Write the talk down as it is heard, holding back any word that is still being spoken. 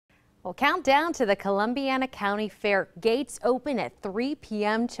Well, countdown to the Columbiana County Fair. Gates open at 3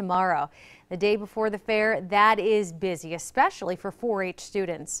 p.m. tomorrow. The day before the fair, that is busy, especially for 4-H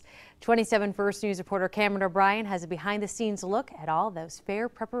students. 27 First News reporter Cameron O'Brien has a behind-the-scenes look at all those fair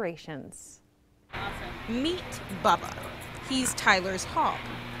preparations. Meet Bubba. He's Tyler's hog.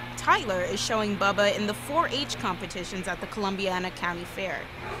 Tyler is showing Bubba in the 4-H competitions at the Columbiana County Fair.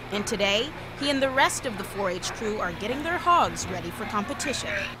 And today, he and the rest of the 4-H crew are getting their hogs ready for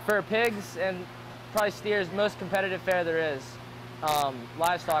competition. For pigs and probably steers, most competitive fair there is,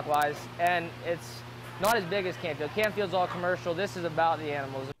 livestock-wise, and it's not as big as Canfield. Canfield's all commercial. This is about the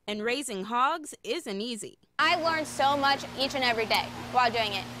animals. And raising hogs isn't easy. I learn so much each and every day while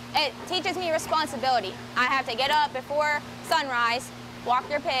doing it. It teaches me responsibility. I have to get up before sunrise, walk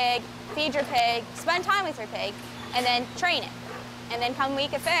your pig, feed your pig, spend time with your pig, and then train it. And then come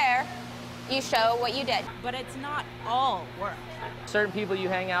week of fair, you show what you did. But it's not all work. Certain people you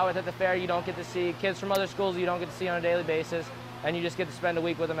hang out with at the fair you don't get to see, kids from other schools you don't get to see on a daily basis, and you just get to spend a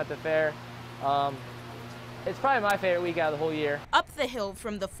week with them at the fair. It's probably my favorite week out of the whole year. Up the hill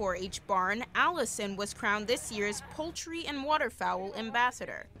from the 4-H barn, Allison was crowned this year's Poultry and Waterfowl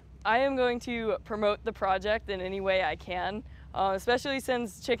Ambassador. I am going to promote the project in any way I can, especially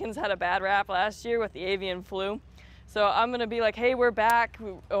since chickens had a bad rap last year with the avian flu. So I'm going to be like, hey, we're back,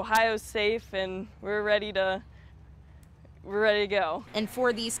 Ohio's safe, and we're ready to go. And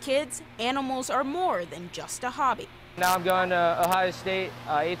for these kids, animals are more than just a hobby. Now I'm going to Ohio State,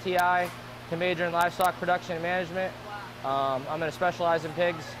 ATI, to major in livestock production and management. I'm going to specialize in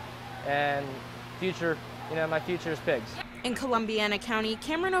pigs, and my future is pigs. In Columbiana County,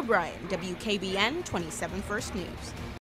 Cameron O'Brien, WKBN 27 First News.